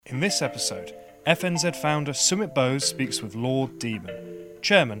In this episode, FNZ founder Sumit Bose speaks with Lord Demon,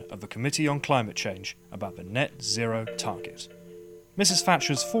 chairman of the Committee on Climate Change, about the net zero target. Mrs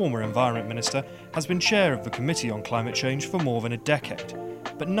Thatcher's former Environment Minister has been chair of the Committee on Climate Change for more than a decade,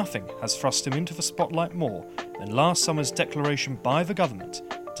 but nothing has thrust him into the spotlight more than last summer's declaration by the government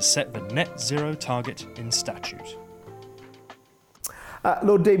to set the net zero target in statute.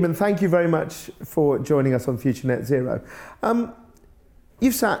 Lord Demon, thank you very much for joining us on Future Net Zero.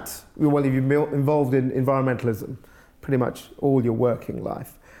 You've been involved in environmentalism pretty much all your working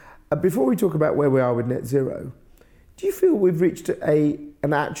life. Before we talk about where we are with net zero, do you feel we've reached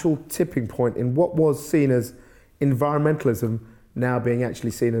an actual tipping point in what was seen as environmentalism now being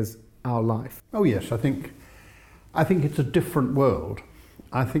actually seen as our life? Oh yes, I think it's a different world.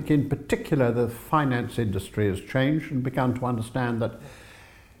 I think in particular the finance industry has changed and begun to understand that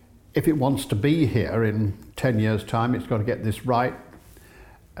if it wants to be here in 10 years' time, it's got to get this right.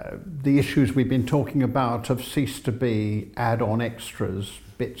 The issues we've been talking about have ceased to be add-on extras,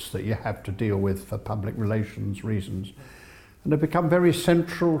 bits that you have to deal with for public relations reasons, and have become very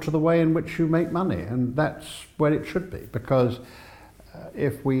central to the way in which you make money, and that's where it should be, because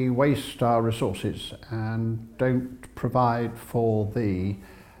if we waste our resources and don't provide for the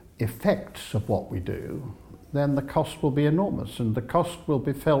effects of what we do, then the cost will be enormous, and the cost will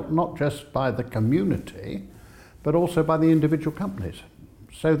be felt not just by the community, but also by the individual companies.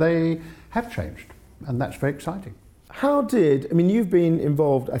 So they have changed, and that's very exciting. You've been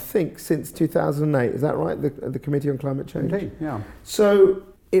involved, I think, since 2008, is that right, the Committee on Climate Change? Indeed, yeah. So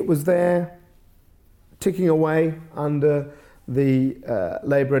it was there, ticking away under the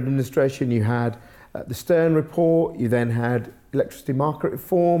Labour administration. You had the Stern report, you then had electricity market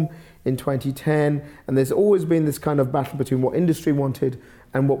reform in 2010, and there's always been this kind of battle between what industry wanted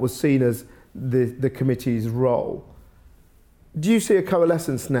and what was seen as the committee's role. Do you see a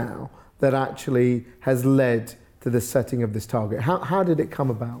coalescence now that actually has led to the setting of this target? How did it come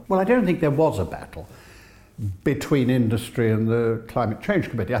about? Well, I don't think there was a battle between industry and the Climate Change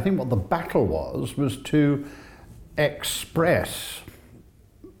Committee. I think what the battle was to express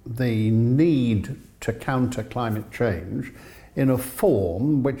the need to counter climate change in a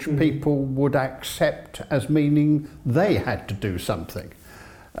form which people would accept as meaning they had to do something.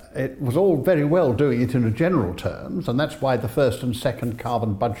 It was all very well doing it in general terms, and that's why the first and second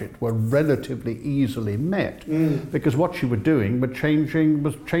carbon budget were relatively easily met, because what you were doing was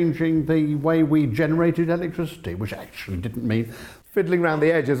changing the way we generated electricity, which actually didn't mean fiddling around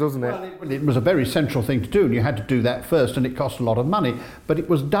the edges, wasn't it? Well, it was a very central thing to do, and you had to do that first, and it cost a lot of money, but it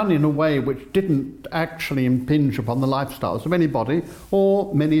was done in a way which didn't actually impinge upon the lifestyles of anybody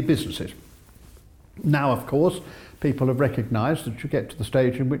or many businesses. Now, of course, people have recognised that you get to the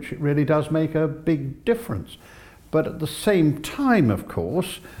stage in which it really does make a big difference. But at the same time, of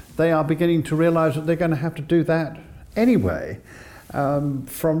course, they are beginning to realise that they're going to have to do that anyway.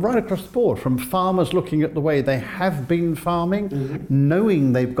 From right across the board, from farmers looking at the way they have been farming,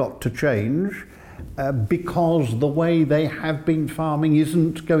 knowing they've got to change, because the way they have been farming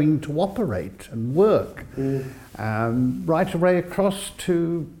isn't going to operate and work. Right away across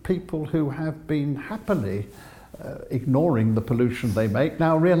to people who have been happily ignoring the pollution they make,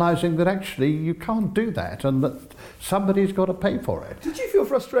 now realising that actually you can't do that and that somebody's got to pay for it. Did you feel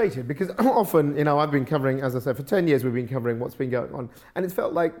frustrated? Because often, I've been covering, as I said, for 10 years we've been covering what's been going on, and it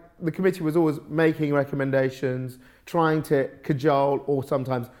felt like the committee was always making recommendations, trying to cajole or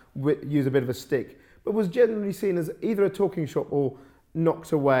sometimes use a bit of a stick, but was generally seen as either a talking shop or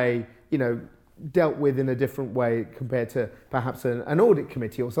knocked away, dealt with in a different way compared to perhaps an audit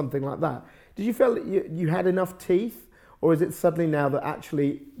committee or something like that. Did you feel that you had enough teeth, or is it suddenly now that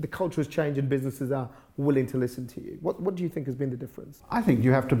actually the culture has changed and businesses are willing to listen to you? What do you think has been the difference? I think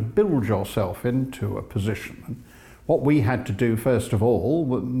you have to build yourself into a position. And what we had to do, first of all,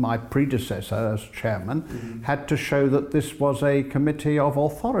 my predecessor as chairman, had to show that this was a committee of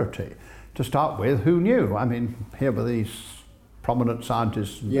authority. To start with, who knew? Here were these prominent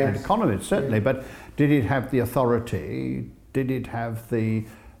scientists and economists, certainly, but did it have the authority? Did it have the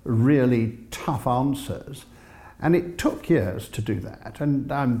really tough answers? And it took years to do that.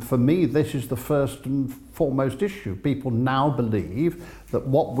 And for me, this is the first and foremost issue. People now believe that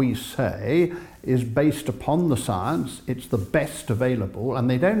what we say is based upon the science, it's the best available, and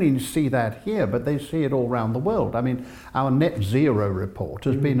they don't even see that here, but they see it all around the world. Our net zero report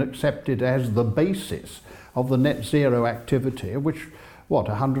has been accepted as the basis of the net zero activity, which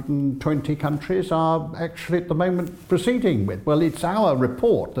 120 countries are actually at the moment proceeding with. Well, it's our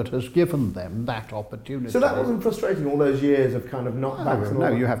report that has given them that opportunity. So that wasn't frustrating, all those years of kind of knockbacks? and all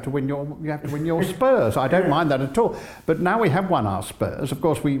No, that? you have to win your spurs. I don't mind that at all. But now we have won our spurs. Of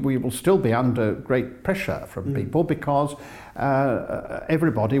course, we will still be under great pressure from people because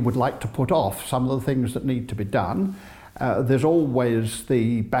everybody would like to put off some of the things that need to be done. There's always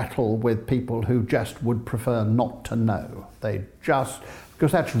the battle with people who just would prefer not to know.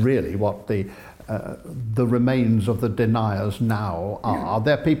 Because that's really what the remains of the deniers now are.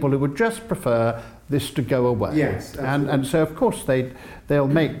 They're people who would just prefer this to go away. Yes, and so of course they'll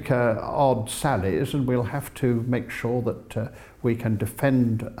make odd sallies, and we'll have to make sure that we can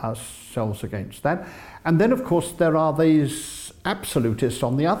defend ourselves against that. And then of course there are these absolutists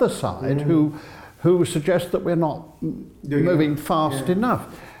on the other side who suggest that we're not moving fast enough.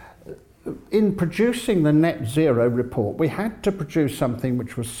 In producing the net zero report, we had to produce something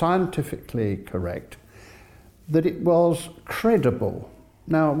which was scientifically correct, that it was credible.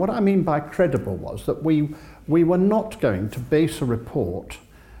 Now, what I mean by credible was that we were not going to base a report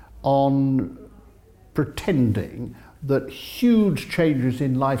on pretending that huge changes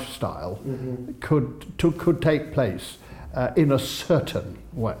in lifestyle could take place in a certain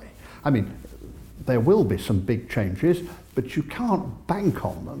way. I mean, there will be some big changes, but you can't bank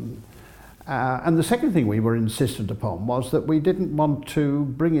on them. And the second thing we were insistent upon was that we didn't want to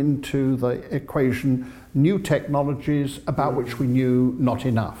bring into the equation new technologies about which we knew not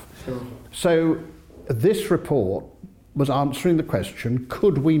enough. Sure. So this report was answering the question,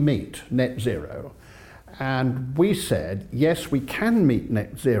 could we meet net zero? And we said, yes, we can meet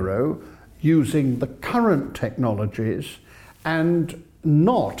net zero using the current technologies and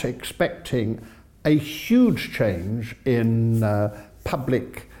not expecting a huge change in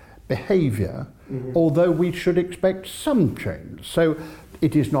public behaviour, although we should expect some change. So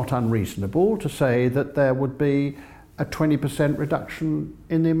it is not unreasonable to say that there would be a 20% reduction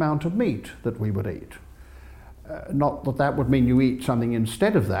in the amount of meat that we would eat. Not that that would mean you eat something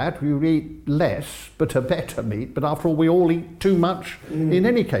instead of that, you eat less but a better meat, but after all we all eat too much in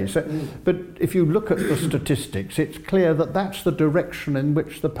any case. But if you look at the statistics, it's clear that that's the direction in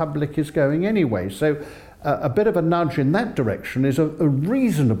which the public is going anyway. So a bit of a nudge in that direction is a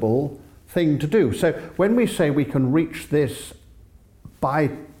reasonable thing to do. So when we say we can reach this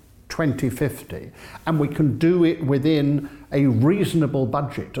by 2050 and we can do it within a reasonable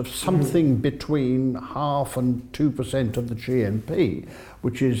budget of something between 0.5% and 2% of the GNP,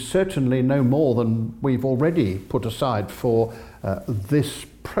 which is certainly no more than we've already put aside for this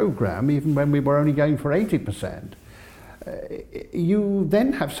programme, even when we were only going for 80%. You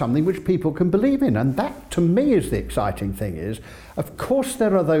then have something which people can believe in, and that to me is the exciting thing. Is of course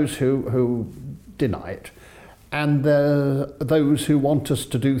there are those who deny it, and there are those who want us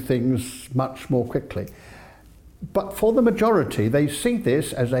to do things much more quickly. But for the majority, they see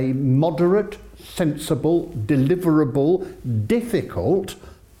this as a moderate, sensible, deliverable, difficult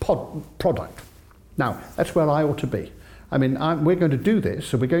product. Now, that's where I ought to be. I mean, we're going to do this,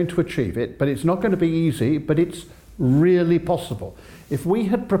 so we're going to achieve it, but it's not going to be easy, but it's really possible. If we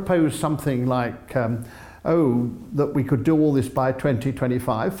had proposed something like, that we could do all this by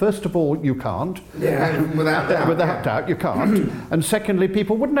 2025, first of all, you can't. Yeah, without doubt. Without doubt, you can't. And secondly,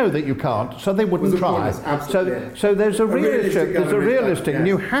 people would know that you can't, so they wouldn't try. So there's a realistic, and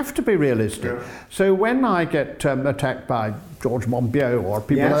you have to be realistic. Yeah. So when I get attacked by George Monbiot or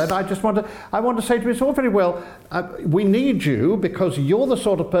people like that, I want to say to me, it's all very well, we need you because you're the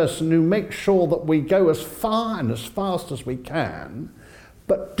sort of person who makes sure that we go as far and as fast as we can,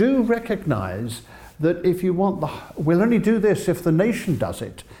 but do recognise that if you want we'll only do this if the nation does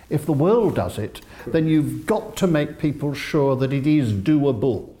it, if the world does it, then you've got to make people sure that it is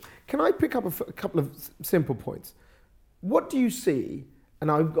doable. Can I pick up a couple of simple points? What do you see,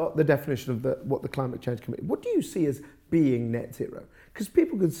 and I've got the definition of what the Climate Change Committee, what do you see as being net zero? Because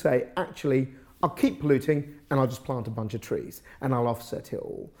people could say, actually, I'll keep polluting and I'll just plant a bunch of trees and I'll offset it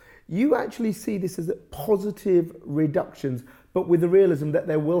all. You actually see this as positive reductions, but with the realism that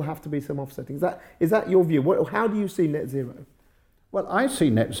there will have to be some offsetting. Is that your view? How do you see net zero? Well, I see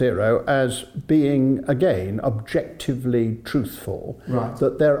net zero as being, again, objectively truthful. Right.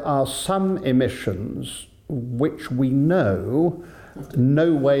 That there are some emissions which we know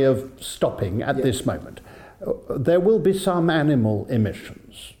no way of stopping at this moment. There will be some animal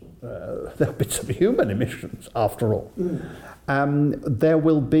emissions. There'll be some human emissions, after all. There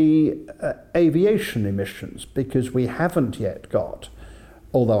will be aviation emissions, because we haven't yet got,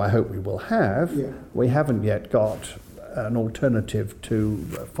 although I hope we will have, we haven't yet got an alternative to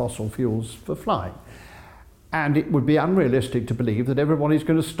fossil fuels for flying. And it would be unrealistic to believe that everybody's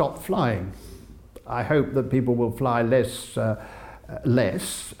going to stop flying. I hope that people will fly less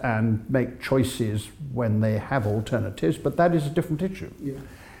and make choices when they have alternatives, but that is a different issue. Yeah.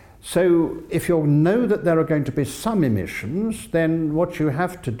 So if you know that there are going to be some emissions, then what you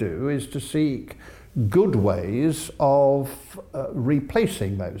have to do is to seek good ways of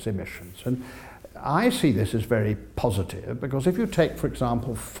replacing those emissions. And I see this as very positive, because if you take, for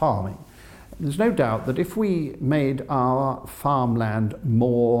example, farming, there's no doubt that if we made our farmland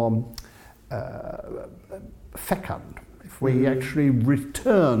more fecund, if we actually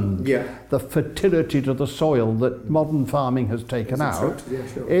returned the fertility to the soil that modern farming has taken out,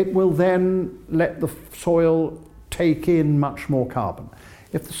 it will then let the soil take in much more carbon.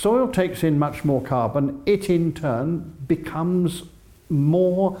 If the soil takes in much more carbon, it in turn becomes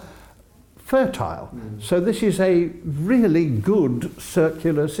more fertile. So this is a really good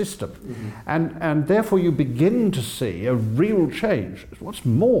circular system. And therefore you begin to see a real change. What's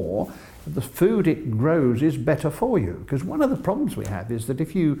more, the food it grows is better for you, because one of the problems we have is that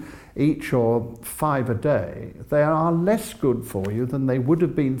if you eat your 5 a day, they are less good for you than they would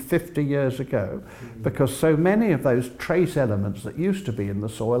have been 50 years ago, because so many of those trace elements that used to be in the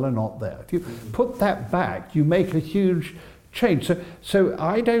soil are not there. If you put that back, you make a huge change. So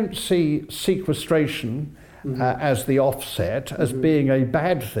I don't see sequestration as the offset, as being a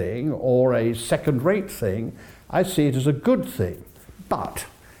bad thing or a second-rate thing. I see it as a good thing, but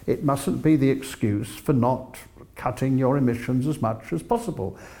it mustn't be the excuse for not cutting your emissions as much as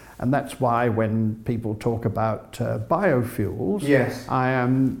possible. And that's why when people talk about biofuels, I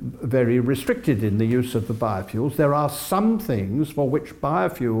am very restricted in the use of the biofuels. There are some things for which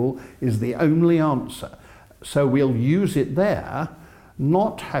biofuel is the only answer. So we'll use it there,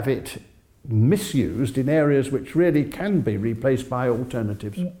 not have it misused in areas which really can be replaced by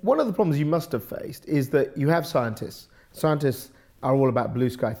alternatives. One of the problems you must have faced is that you have scientists. Scientists are all about blue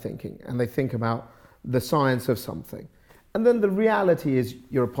sky thinking, and they think about the science of something. And then the reality is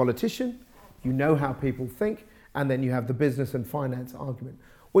you're a politician, you know how people think, and then you have the business and finance argument.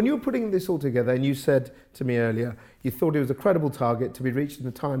 When you were putting this all together, and you said to me earlier, you thought it was a credible target to be reached in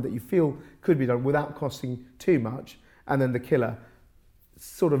the time that you feel could be done without costing too much, and then the killer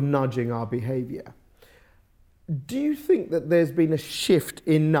sort of nudging our behaviour. Do you think that there's been a shift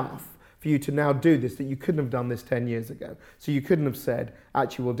enough for you to now do this that you couldn't have done this 10 years ago? So you couldn't have said,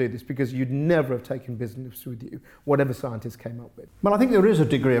 actually we'll do this, because you'd never have taken business with you, whatever scientists came up with. Well, I think there is a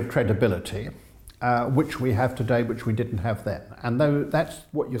degree of credibility which we have today, which we didn't have then. And though that's...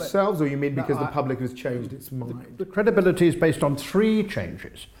 What, yourselves, or you mean because the public has changed its mind? The credibility is based on 3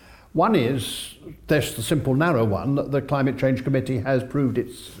 changes. One is, there's the simple narrow one, that the Climate Change Committee has proved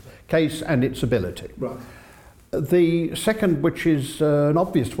its case and its ability. Right. The second, which is an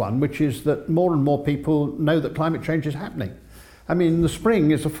obvious one, which is that more and more people know that climate change is happening. I mean, the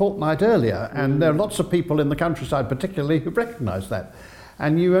spring is a fortnight earlier, and there are lots of people in the countryside particularly who recognise that.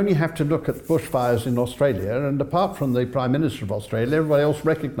 And you only have to look at bushfires in Australia, and apart from the Prime Minister of Australia, everybody else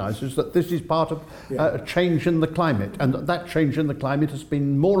recognises that this is part of a change in the climate, and that change in the climate has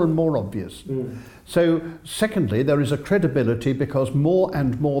been more and more obvious. So, secondly, there is a credibility because more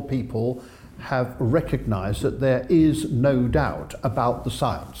and more people have recognised that there is no doubt about the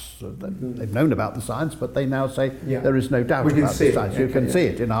science. They've known about the science, but they now say there is no doubt about the science. You can see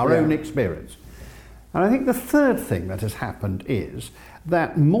it in our own experience. And I think the third thing that has happened is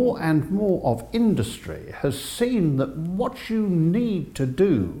that more and more of industry has seen that what you need to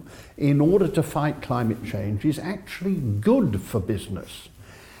do in order to fight climate change is actually good for business.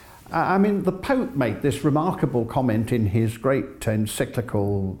 I mean, the Pope made this remarkable comment in his great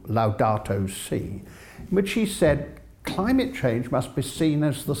encyclical Laudato Si', in which he said, climate change must be seen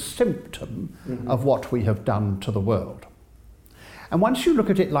as the symptom of what we have done to the world. And once you look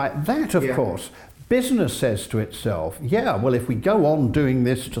at it like that, of course, business says to itself, well, if we go on doing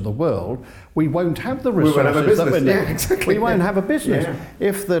this to the world, we won't have the resources that we need. We won't have a business.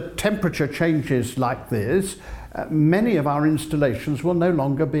 If the temperature changes like this, many of our installations will no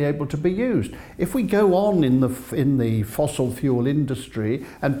longer be able to be used. If we go on in the fossil fuel industry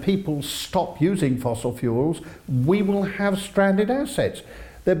and people stop using fossil fuels, we will have stranded assets.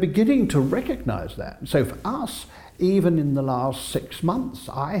 They're beginning to recognise that. So for us, even in the last 6 months,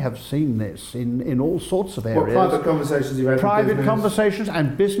 I have seen this in all sorts of areas. What private conversations you've had? Private conversations,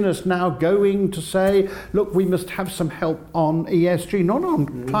 and business now going to say, look, we must have some help on ESG, not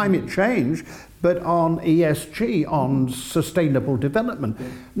on climate change, but on ESG, on sustainable development.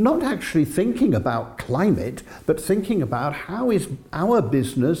 Not actually thinking about climate, but thinking about how is our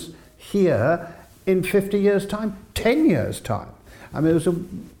business here in 50 years' time, 10 years' time. I mean, there was a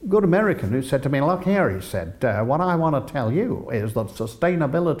good American who said to me, look here, he said, what I want to tell you is that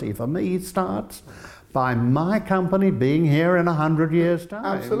sustainability for me starts by my company being here in 100 years' time.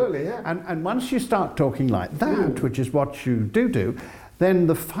 Absolutely, yeah. And once you start talking like that, which is what you do, then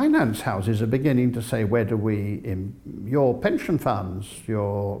the finance houses are beginning to say, where do we, in your pension funds,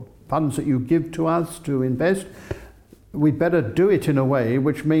 your funds that you give to us to invest, we'd better do it in a way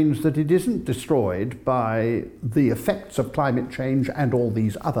which means that it isn't destroyed by the effects of climate change and all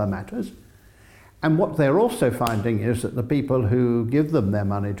these other matters. And what they're also finding is that the people who give them their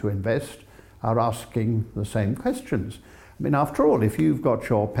money to invest are asking the same questions. I mean, after all, if you've got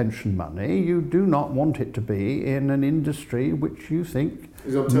your pension money, you do not want it to be in an industry which you think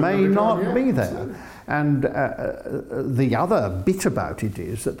may not be there. Absolutely. And the other bit about it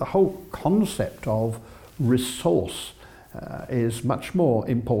is that the whole concept of resource is much more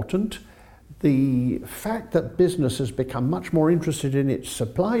important. The fact that business has become much more interested in its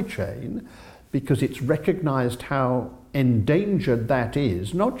supply chain because it's recognised how endangered that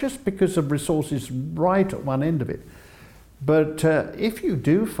is, not just because of resources right at one end of it, but if you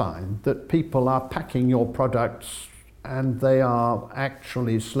do find that people are packing your products and they are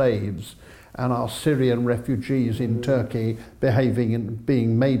actually slaves and are Syrian refugees in Turkey behaving and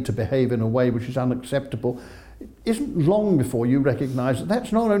being made to behave in a way which is unacceptable, it isn't long before you recognise that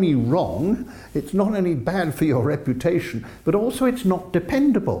that's not only wrong, it's not only bad for your reputation, but also it's not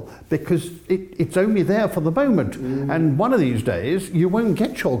dependable because it's only there for the moment. And one of these days you won't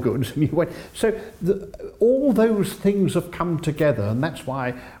get your goods. And you won't. So all those things have come together, and that's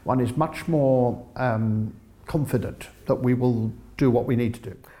why one is much more confident that we will do what we need to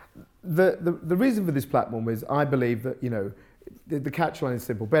do. The reason for this platform is I believe that, the catchline is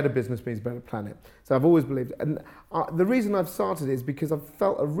simple. Better business means better planet. So I've always believed it. And the reason I've started is because I've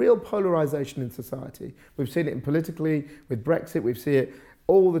felt a real polarisation in society. We've seen it politically, with Brexit. We've seen it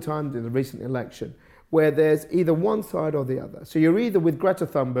all the time in the recent election, where there's either one side or the other. So you're either with Greta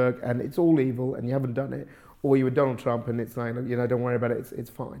Thunberg and it's all evil and you haven't done it, or you're with Donald Trump and it's like, don't worry about it, it's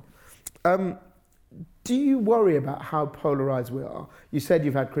fine. Do you worry about how polarised we are? You said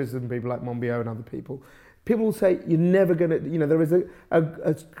you've had criticism from people like Monbiot and other people. People will say you're never going to, there is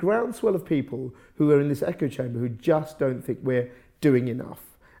a groundswell of people who are in this echo chamber who just don't think we're doing enough.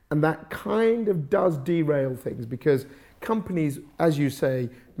 And that kind of does derail things because companies, as you say,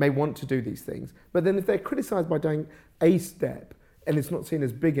 may want to do these things. But then if they're criticised by doing a step and it's not seen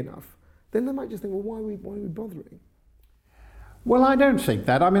as big enough, then they might just think, well, why are we bothering? Well, I don't think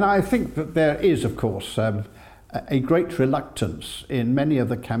that. I mean, I think that there is, of course, a great reluctance in many of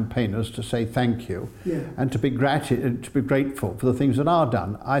the campaigners to say thank you and to be grateful for the things that are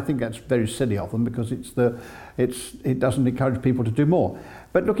done. I think that's very silly of them because it doesn't encourage people to do more.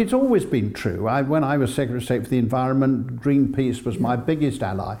 But look, it's always been true. When I was Secretary of State for the Environment, Greenpeace was my biggest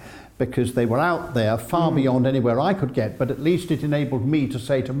ally because they were out there far beyond anywhere I could get, but at least it enabled me to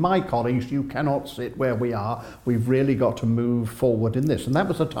say to my colleagues, you cannot sit where we are, we've really got to move forward in this. And that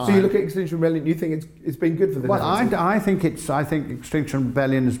was the time. So you look at Extinction Rebellion, you think it's been good for the narrative? Well, I think Extinction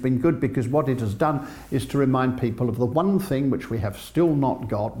Rebellion has been good because what it has done is to remind people of the one thing which we have still not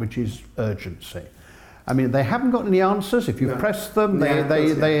got, which is urgency. I mean, they haven't got any answers. If you press them,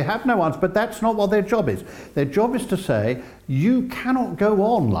 they have no answers. But that's not what their job is. Their job is to say, you cannot go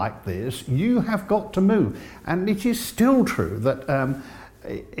on like this. You have got to move. And it is still true that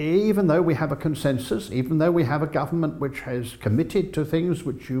even though we have a consensus, even though we have a government which has committed to things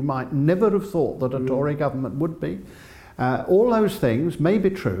which you might never have thought that a Tory government would be, all those things may be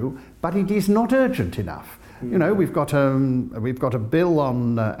true, but it is not urgent enough. We've got a bill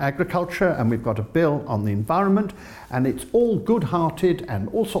on agriculture and we've got a bill on the environment, and it's all good-hearted and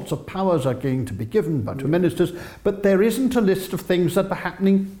all sorts of powers are going to be given to ministers, but there isn't a list of things that are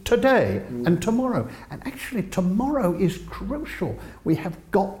happening today and tomorrow. And actually, tomorrow is crucial. We have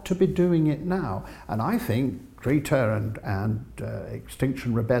got to be doing it now. And I think Greta and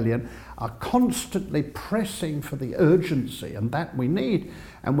Extinction Rebellion are constantly pressing for the urgency, and that we need.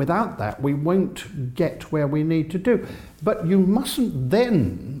 And without that, we won't get where we need to do. But you mustn't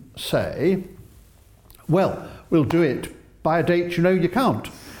then say, well, we'll do it by a date you can't.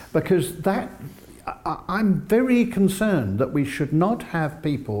 Because I'm very concerned that we should not have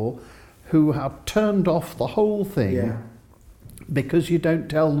people who have turned off the whole thing because you don't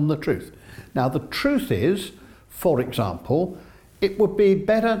tell them the truth. Now, the truth is, for example, it would be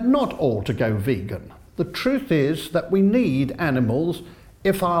better not all to go vegan. The truth is that we need animals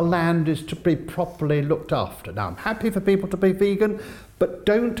if our land is to be properly looked after. Now, I'm happy for people to be vegan, but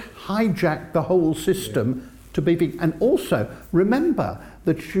don't hijack the whole system to be vegan. And also remember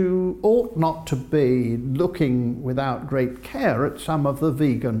that you ought not to be looking without great care at some of the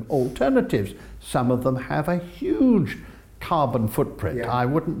vegan alternatives. Some of them have a huge carbon footprint. Yeah. I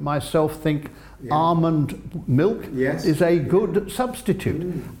wouldn't myself think almond milk is a good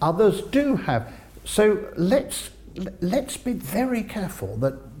substitute. Others do have. So let's be very careful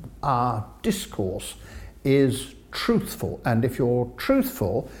that our discourse is truthful, and if you're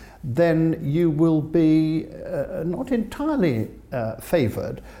truthful, then you will be not entirely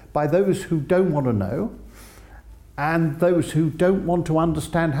favoured by those who don't want to know and those who don't want to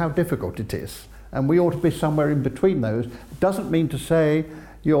understand how difficult it is. And we ought to be somewhere in between those. It doesn't mean to say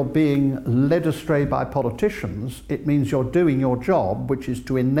you're being led astray by politicians. It means you're doing your job, which is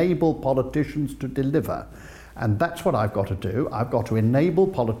to enable politicians to deliver. And that's what I've got to do. I've got to enable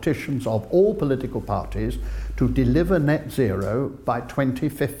politicians of all political parties to deliver net zero by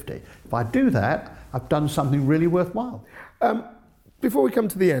 2050. If I do that, I've done something really worthwhile. Before we come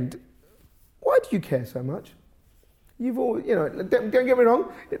to the end, why do you care so much? You've all, don't get me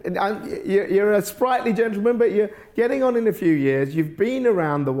wrong, you're a sprightly gentleman, but you're getting on in a few years. You've been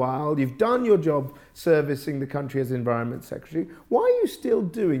around the while. You've done your job servicing the country as Environment Secretary. Why are you still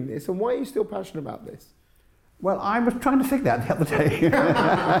doing this, and why are you still passionate about this? Well, I was trying to think that the other day. You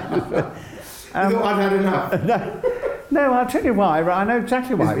thought I've had enough? No, I'll tell you why. I know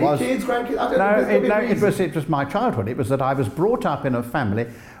exactly why it was. Kids, grandkids? I don't know. It was my childhood. It was that I was brought up in a family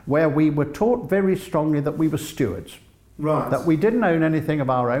where we were taught very strongly that we were stewards. Right. That we didn't own anything of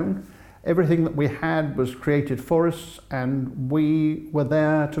our own. Everything that we had was created for us, and we were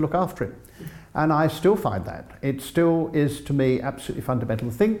there to look after it. And I still find that. It still is, to me, absolutely fundamental.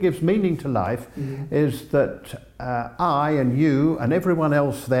 The thing that gives meaning to life is that I and you and everyone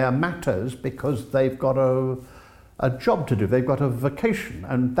else there matters because they've got a job to do. They've got a vocation.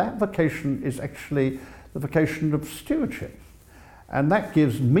 And that vocation is actually the vocation of stewardship. And that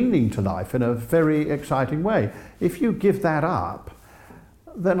gives meaning to life in a very exciting way. If you give that up,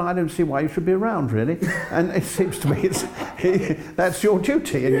 then I don't see why you should be around, really. And it seems to me that's your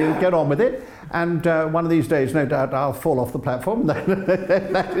duty, and you get on with it. And one of these days, no doubt, I'll fall off the platform.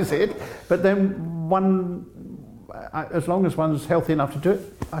 That is it. But then as long as one's healthy enough to do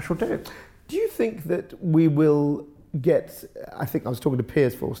it, I shall do it. Do you think that we will get, I think I was talking to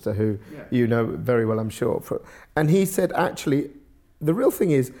Piers Forster, who you know very well, I'm sure, and he said, actually, the real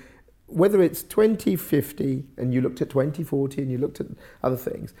thing is, whether it's 2050 and you looked at 2040 and you looked at other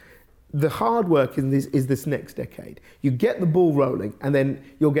things, the hard work is this next decade. You get the ball rolling and then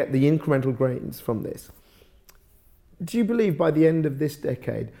you'll get the incremental gains from this. Do you believe by the end of this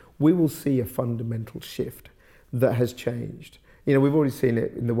decade we will see a fundamental shift that has changed? We've already seen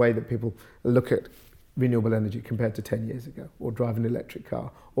it in the way that people look at renewable energy compared to 10 years ago, or drive an electric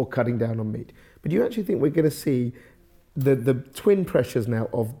car, or cutting down on meat. But do you actually think we're going to see the twin pressures now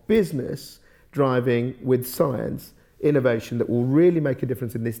of business driving with science, innovation, that will really make a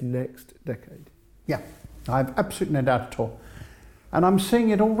difference in this next decade? Yeah, I've absolutely no doubt at all. And I'm seeing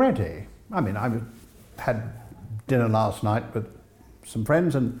it already. I mean, I had dinner last night with some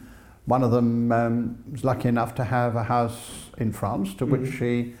friends, and one of them was lucky enough to have a house in France to which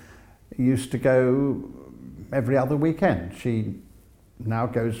she used to go every other weekend. She now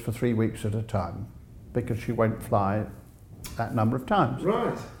goes for 3 weeks at a time because she won't fly that number of times.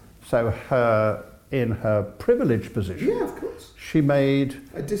 Right. So in her privileged position, of course, she made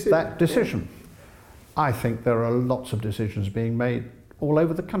that decision. Yeah. I think there are lots of decisions being made all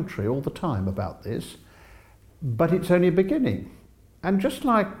over the country all the time about this, but it's only a beginning. And just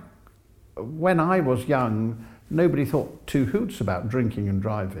like when I was young, nobody thought two hoots about drinking and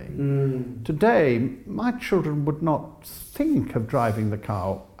driving. Today, my children would not think of driving the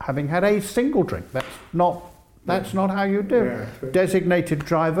car having had a single drink. That's not how you do. Yeah, designated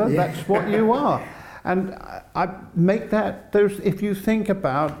driver, that's what you are. And I make that, if you think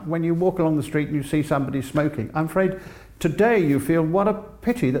about when you walk along the street and you see somebody smoking, I'm afraid today you feel what a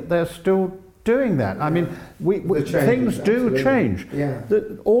pity that they're still doing that. I mean, things do change. Yeah.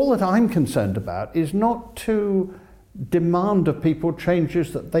 All that I'm concerned about is not to demand of people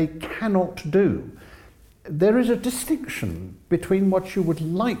changes that they cannot do. There is a distinction between what you would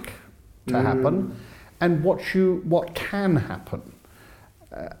like to happen and what can happen.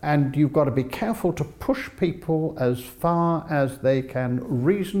 And you've got to be careful to push people as far as they can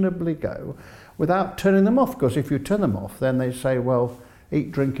reasonably go without turning them off, because if you turn them off, then they say, well,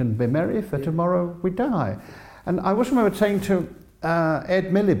 eat, drink and be merry, for tomorrow we die. And I was remember saying to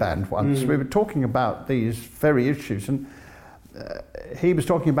Ed Miliband once, we were talking about these very issues, and he was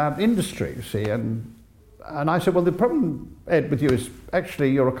talking about industry, you see, and And I said, well, the problem, Ed, with you is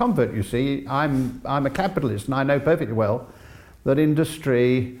actually you're a convert, you see. I'm a capitalist, and I know perfectly well that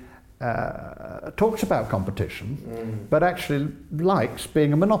industry talks about competition, but actually likes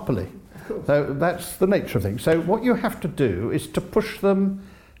being a monopoly. So that's the nature of things. So what you have to do is to push them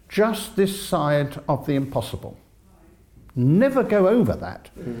just this side of the impossible. Never go over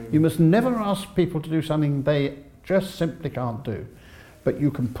that. You must never ask people to do something they just simply can't do. But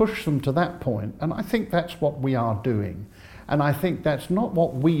you can push them to that point, and I think that's what we are doing. And I think that's not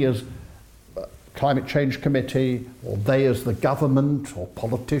what we as Climate Change Committee, or they as the government, or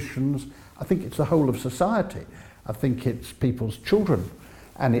politicians. I think it's the whole of society. I think it's people's children,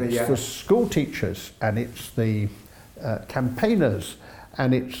 and it's the school teachers, and it's the campaigners,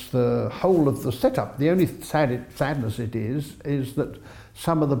 and it's the whole of the setup. The only sadness it is that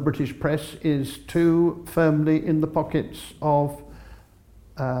some of the British press is too firmly in the pockets of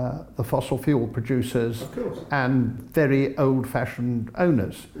the fossil fuel producers and very old-fashioned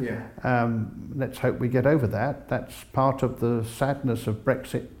owners. Let's hope we get over that. That's part of the sadness of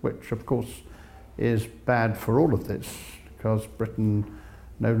Brexit, which of course is bad for all of this, because Britain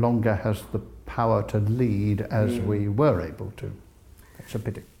no longer has the power to lead as we were able to. That's a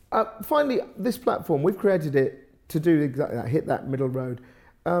pity. Finally, this platform, we've created it to do exactly that, hit that middle road.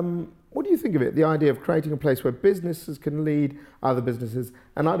 What do you think of it, the idea of creating a place where businesses can lead other businesses?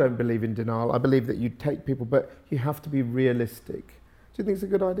 And I don't believe in denial. I believe that you take people, but you have to be realistic. Do you think it's a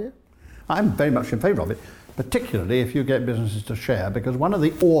good idea? I'm very much in favour of it, particularly if you get businesses to share, because one of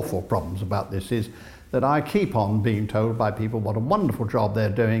the awful problems about this is that I keep on being told by people what a wonderful job they're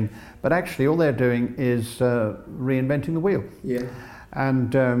doing, but actually all they're doing is reinventing the wheel.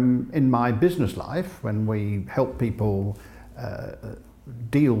 And in my business life, when we help people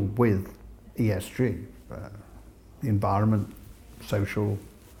deal with ESG, the environment, social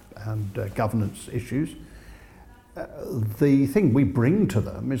and governance issues, the thing we bring to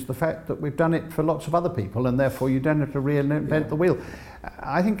them is the fact that we've done it for lots of other people, and therefore you don't have to reinvent the wheel.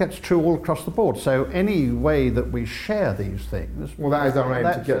 I think that's true all across the board. So any way that we share these things, well, that is our aim,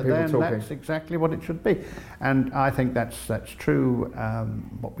 to get people talking. That's exactly what it should be, and I think that's true.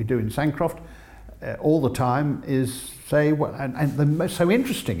 What we do in Sancroft all the time is say, well, and so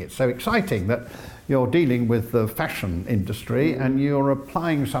interesting, it's so exciting that you're dealing with the fashion industry and you're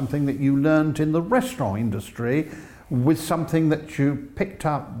applying something that you learned in the restaurant industry with something that you picked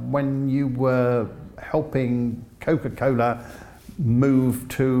up when you were helping Coca-Cola move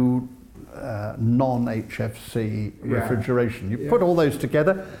to non-HFC refrigeration. You put all those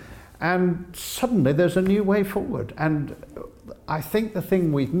together and suddenly there's a new way forward. And I think the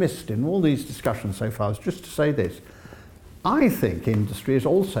thing we've missed in all these discussions so far is just to say this. I think industry is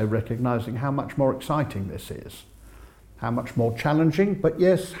also recognising how much more exciting this is, how much more challenging, but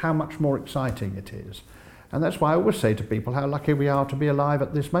yes, how much more exciting it is. And that's why I always say to people how lucky we are to be alive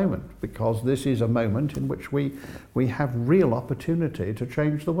at this moment, because this is a moment in which we have real opportunity to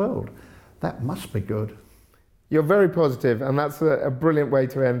change the world. That must be good. You're very positive, and that's a brilliant way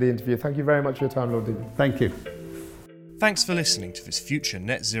to end the interview. Thank you very much for your time, Lord Demon. Thank you. Thanks for listening to this Future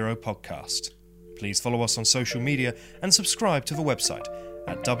Net Zero podcast. Please follow us on social media and subscribe to the website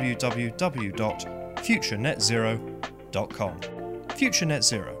at www.futurenetzero.com. Future Net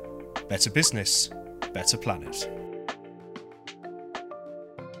Zero. Better business, better planet.